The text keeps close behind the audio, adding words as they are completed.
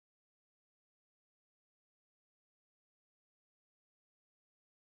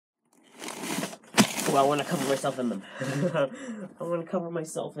Ooh, I want to cover myself in them. I want to cover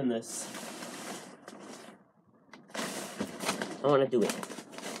myself in this. I want to do it.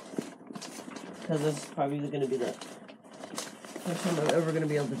 Because this is probably going to be the first time I'm ever going to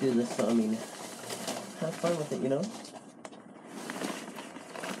be able to do this, so I mean, have fun with it, you know?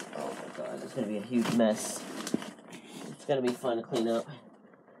 Oh my god, it's going to be a huge mess. It's going to be fun to clean up.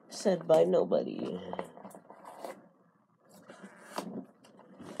 Said by nobody.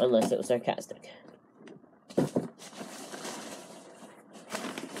 Unless it was sarcastic.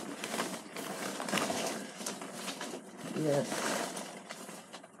 Yes.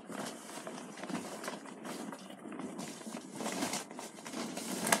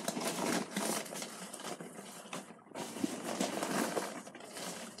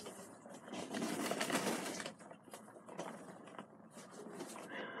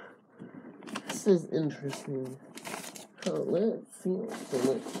 This is interesting. Oh, let's see what's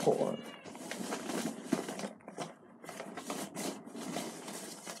in it for.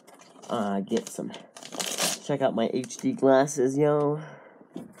 Get some. Check out my HD glasses, yo.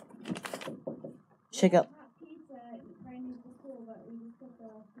 Check out.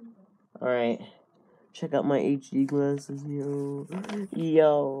 Alright. Check out my HD glasses, yo.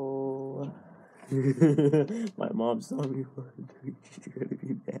 Yo. My mom saw me one. She's gonna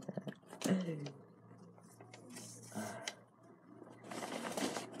be mad.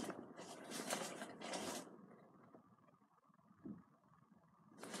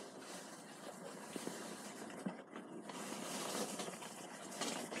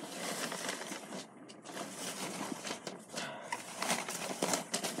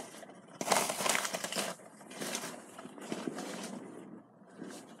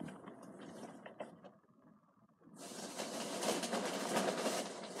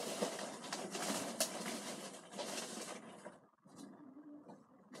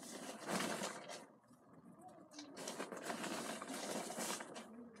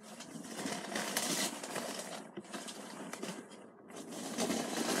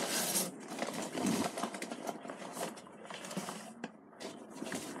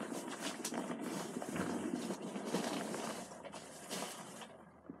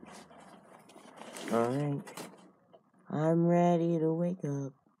 Alright. I'm ready to wake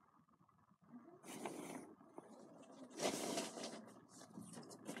up.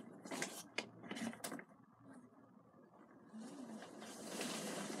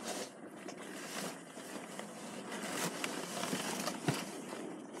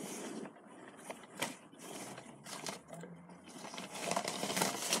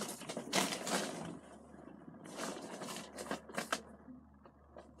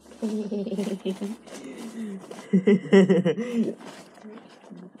 It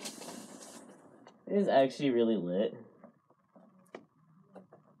is actually really lit.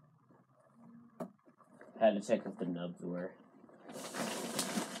 Had to check if the nubs were.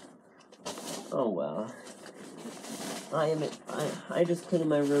 Oh wow. I just cleaned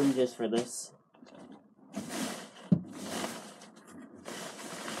my room just for this.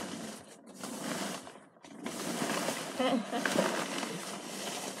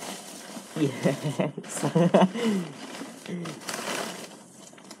 Yes.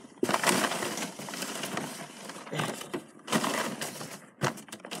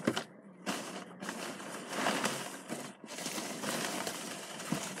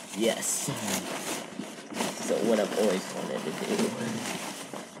 Yes. So what I've always wanted to do.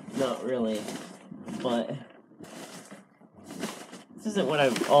 Not really, but this isn't what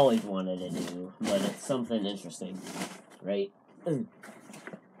I've always wanted to do, but it's something interesting, right?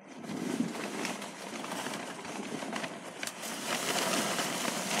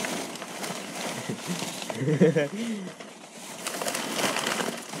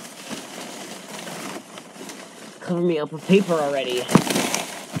 Cover me up with paper already.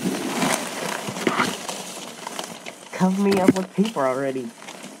 Cover me up with paper already.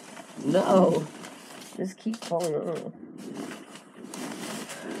 No. Just keep falling off.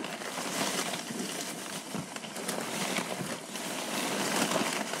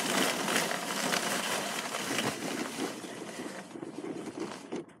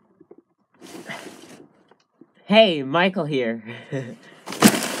 Hey, Michael here.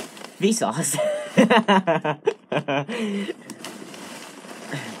 Vsauce.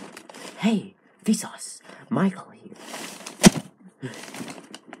 Hey, Vsauce. Michael here.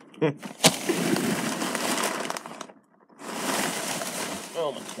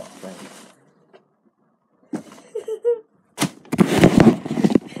 Oh my god, right.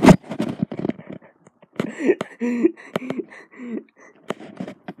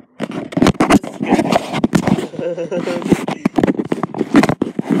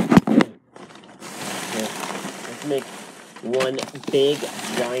 one big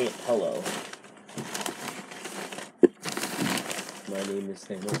giant pillow. My name is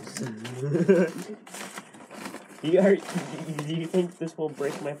Thanos. Do you think this will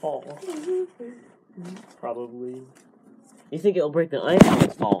break my fall? Probably. You think it'll break the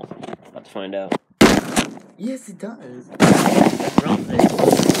iPhone's fall? Let's find out. Yes, it does. Drop it.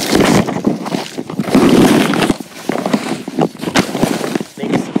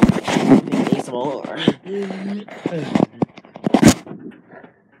 Make some more.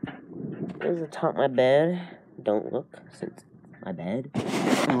 There's the top of my bed. Don't look, since my bed.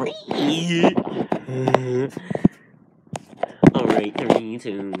 Alright, 3,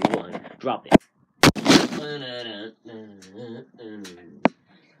 2, 1. Drop it.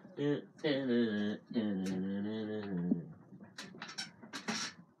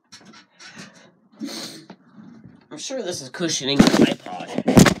 I'm sure this is cushioning the iPod.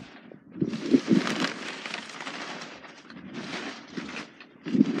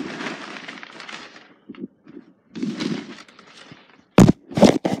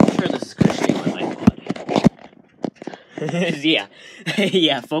 Yeah.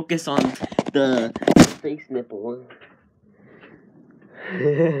 Yeah, focus on the face nipple.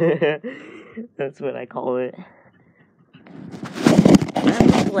 That's what I call it. I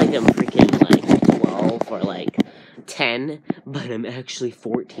look like I'm freaking, 12 or, 10, but I'm actually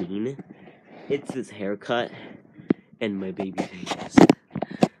 14. It's this haircut and my baby face.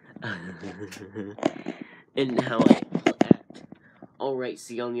 And how I act. Alright,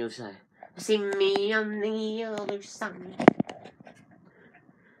 see you on the other side. See me on the other side.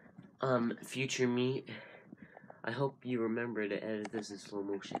 Future me, I hope you remember to edit this in slow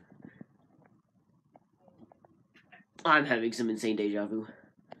motion. I'm having some insane deja vu.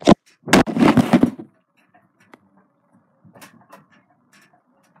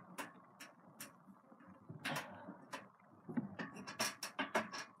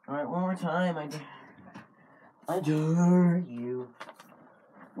 Alright, one more time. I adore you.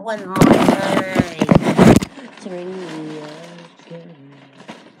 One more time. Turn me again.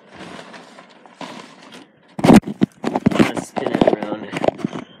 I'm gonna spin it around.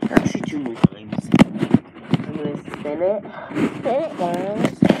 Actually, 2 more times. I'm gonna spin it,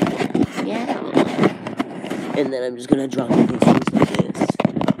 guys. Yeah. And then I'm just gonna drop it these things like this.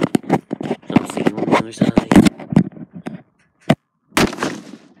 I'll see you on the other side.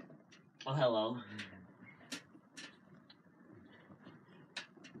 Oh, hello.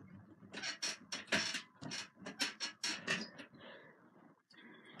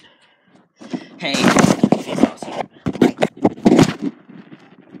 Hey, it's awesome.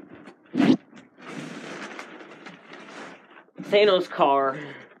 Thanos' car.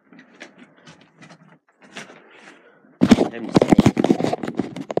 I'm just kidding.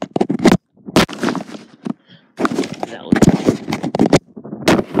 That was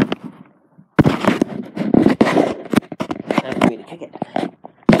time for me to kick it.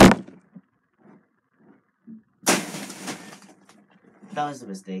 That was a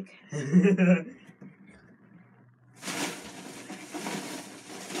mistake. There's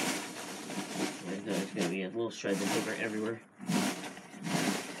gonna be a little shreds of paper everywhere.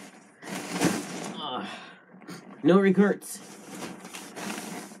 No regrets.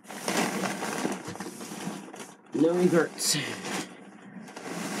 No regrets.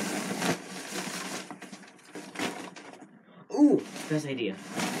 Ooh, best idea.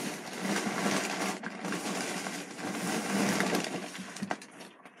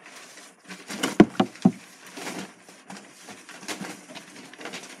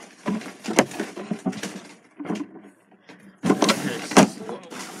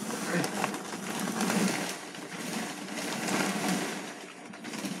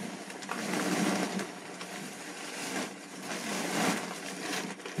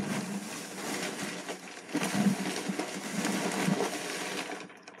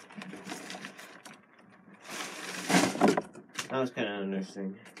 That was kind of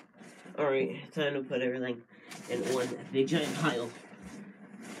interesting. Alright, time to put everything in one big giant pile.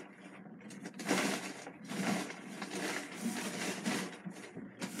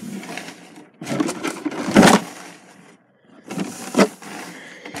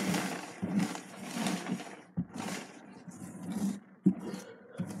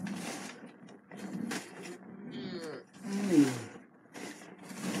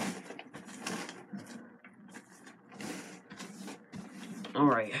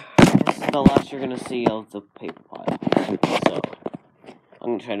 Alright, this is the last you're gonna see of the paper pile. So,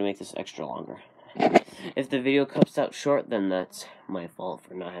 I'm gonna try to make this extra longer. If the video cuts out short, then that's my fault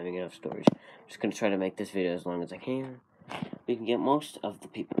for not having enough storage. I'm just gonna try to make this video as long as I can. We can get most of the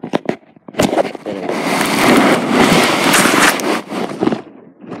paper. Then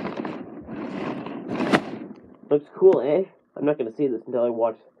Looks cool, eh? I'm not gonna see this until I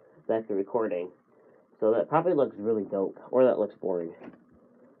watch back the recording. So that probably looks really dope. Or that looks boring.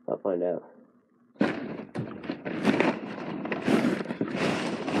 I'll find out.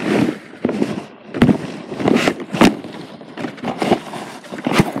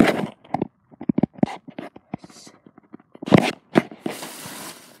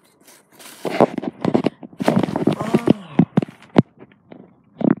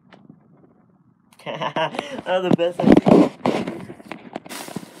 Oh, the best idea.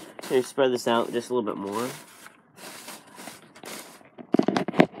 Can you spread this out just a little bit more?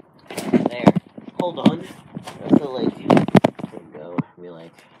 There. Hold on. I feel like, there we go. Be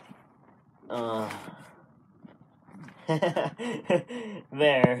like,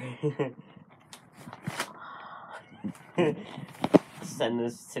 there. Send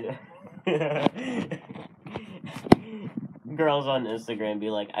this to girls on Instagram. Be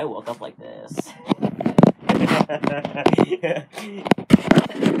like, I woke up like this.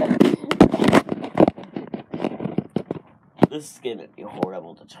 This is gonna be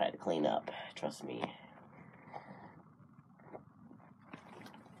horrible to try to clean up. Trust me.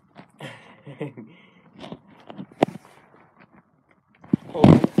 Hold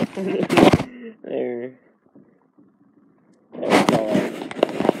on. There. There we go.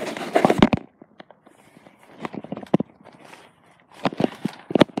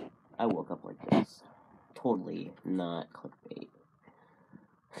 I woke up like this. Totally not clickbait.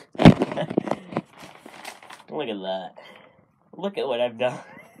 Look at that. Look at what I've done.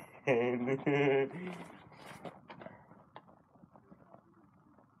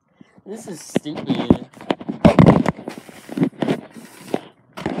 This is stupid. I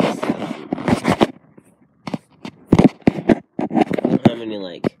don't have any,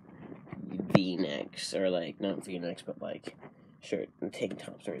 like, V-necks, or, like, not V-necks, but, like, shirt and tank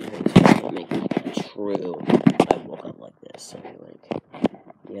tops or anything, so I don't make it true. I woke up like this, so, like,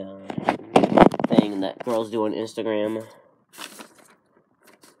 yeah. Thing that girls do on Instagram.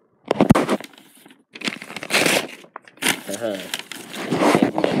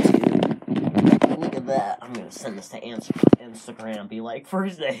 Look at that. I'm gonna send this to Instagram. Be like,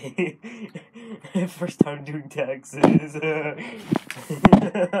 first day. First time doing taxes. First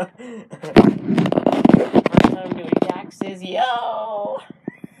time doing taxes, yo!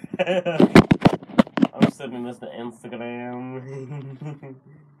 I'm sending this to Instagram.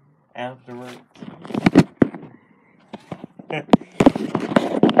 Afterwards.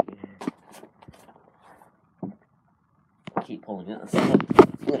 Keep pulling it. I'm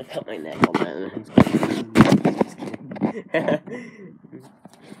gonna cut my neck on that.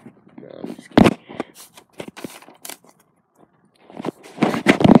 No, I'm just kidding.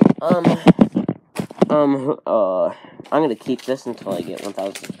 I'm gonna keep this until I get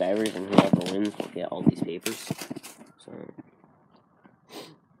 1,000 subscribers, and whoever wins will get all these papers. So,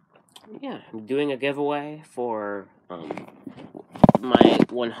 yeah, I'm doing a giveaway for,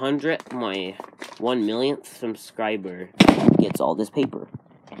 my 1 millionth subscriber gets all this paper.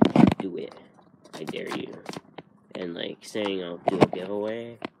 Do it. I dare you. And, like, saying I'll do a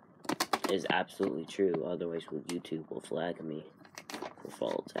giveaway is absolutely true. Otherwise, YouTube will flag me for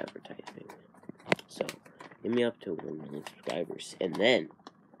false advertising. So, get me up to 1 million subscribers. And then,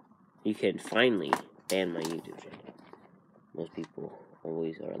 you can finally ban my YouTube channel. Most people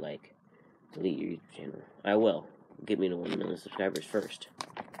always are like, delete your YouTube channel. I will. Get me to 1 million subscribers first.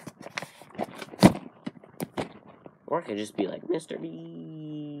 Or I could just be like, Mr.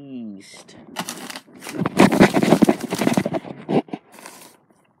 Beast.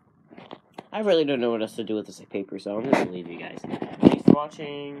 I really don't know what else to do with this paper, so I'm gonna leave you guys. Thanks for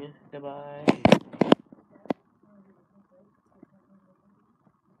watching. Goodbye.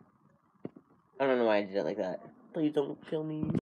 I don't know why I did it like that. Please don't kill me.